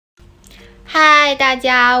嗨，大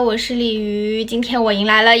家，我是鲤鱼。今天我迎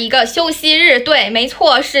来了一个休息日，对，没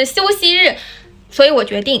错，是休息日，所以我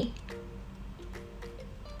决定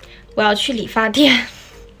我要去理发店。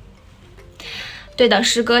对的，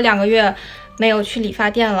时隔2个月没有去理发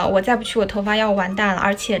店了，我再不去，我头发要完蛋了。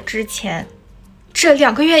而且之前这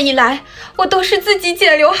2个月以来，我都是自己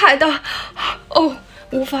剪刘海的，哦，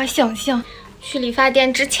无法想象。去理发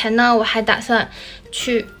店之前呢，我还打算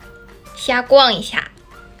去瞎逛一下，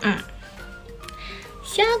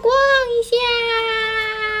瞎逛一下。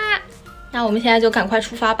那我们现在就赶快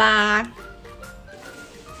出发吧。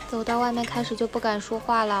走到外面开始就不敢说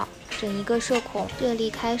话了，整一个社恐。这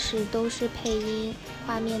里开始都是配音，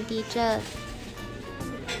画面地震，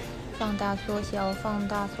放大缩小，放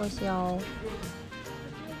大缩小。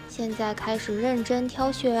现在开始认真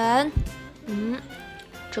挑选，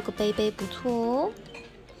这个杯杯不错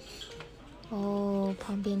哦。哦，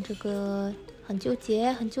旁边这个很纠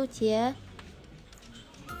结，很纠结。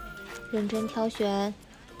认真挑选，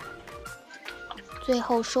最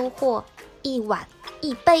后收获1碗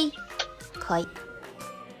1杯，可以。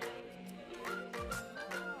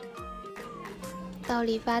到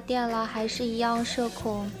理发店了，还是一样社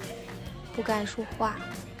恐，不敢说话，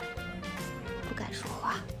不敢说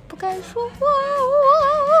话，不敢说话。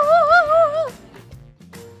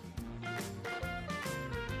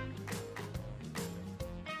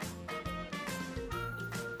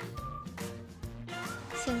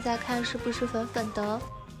现在看是不是粉粉的，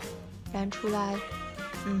染出来，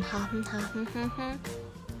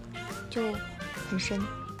就很深。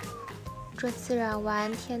这次染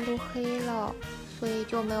完天都黑了，所以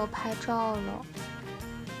就没有拍照了。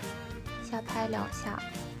瞎拍2下，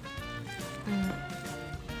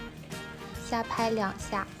瞎拍2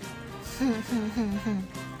下，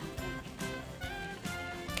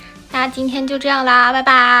那今天就这样啦，拜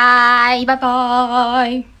拜，拜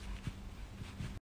拜。